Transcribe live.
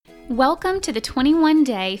Welcome to the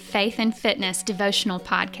 21-Day Faith and Fitness Devotional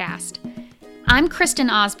Podcast. I'm Kristen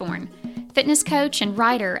Osborne, fitness coach and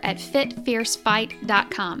writer at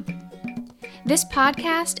fitfiercefight.com. This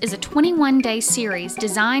podcast is a 21-day series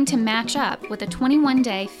designed to match up with a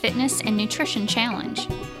 21-day fitness and nutrition challenge.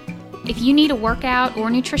 If you need a workout or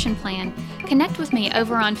nutrition plan, connect with me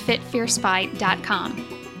over on fitfiercefight.com.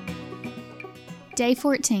 Day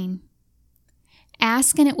 14.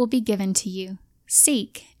 Ask and it will be given to you.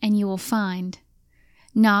 Seek, and you will find.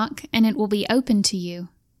 Knock, and it will be opened to you.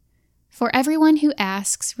 For everyone who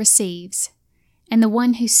asks receives, and the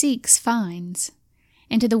one who seeks finds,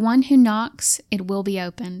 and to the one who knocks it will be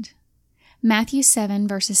opened. Matthew 7,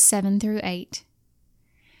 verses 7 through 8.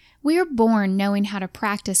 We are born knowing how to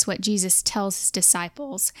practice what Jesus tells his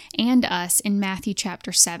disciples and us in Matthew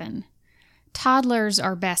chapter 7. Toddlers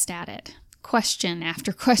are best at it. Question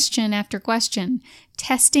after question after question,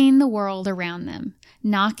 testing the world around them,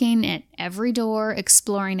 knocking at every door,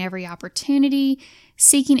 exploring every opportunity,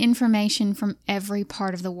 seeking information from every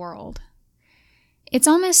part of the world. It's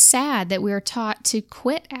almost sad that we are taught to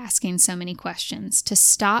quit asking so many questions, to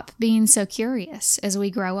stop being so curious as we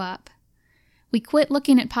grow up. We quit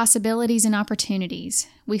looking at possibilities and opportunities.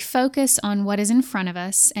 We focus on what is in front of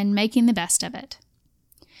us and making the best of it.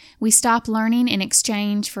 We stop learning in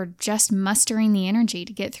exchange for just mustering the energy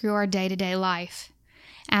to get through our day-to-day life.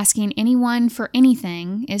 Asking anyone for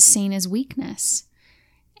anything is seen as weakness.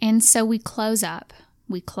 And so we close up,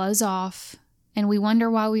 we close off, and we wonder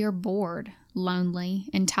why we are bored, lonely,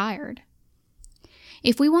 and tired.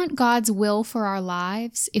 If we want God's will for our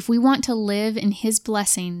lives, if we want to live in His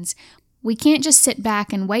blessings, we can't just sit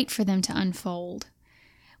back and wait for them to unfold.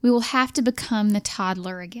 We will have to become the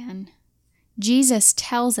toddler again. Jesus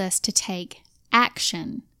tells us to take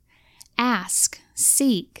action. Ask,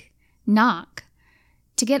 seek, knock.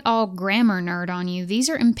 To get all grammar nerd on you, these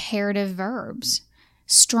are imperative verbs.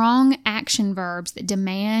 Strong action verbs that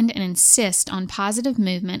demand and insist on positive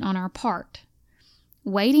movement on our part.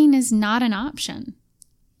 Waiting is not an option.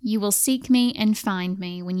 You will seek me and find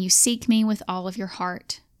me when you seek me with all of your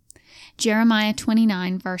heart. Jeremiah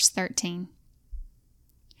 29, verse 13.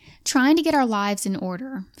 Trying to get our lives in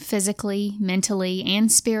order, physically, mentally,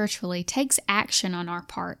 and spiritually, takes action on our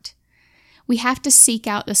part. We have to seek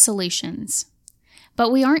out the solutions.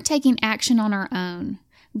 But we aren't taking action on our own.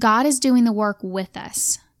 God is doing the work with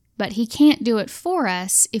us, but He can't do it for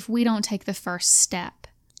us if we don't take the first step.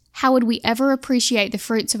 How would we ever appreciate the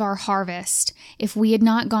fruits of our harvest if we had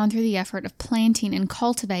not gone through the effort of planting and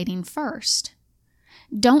cultivating first?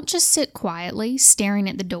 Don't just sit quietly, staring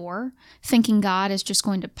at the door, thinking God is just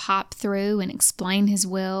going to pop through and explain His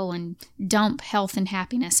will and dump health and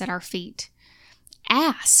happiness at our feet.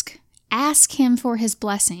 Ask. Ask Him for His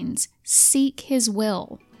blessings. Seek His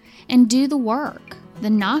will. And do the work, the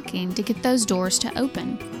knocking, to get those doors to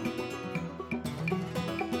open.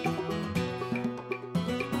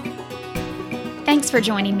 Thanks for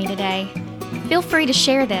joining me today. Feel free to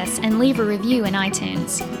share this and leave a review in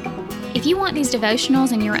iTunes. If you want these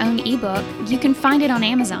devotionals in your own ebook, you can find it on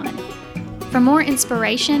Amazon. For more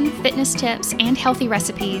inspiration, fitness tips, and healthy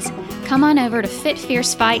recipes, come on over to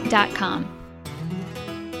fitfiercefight.com.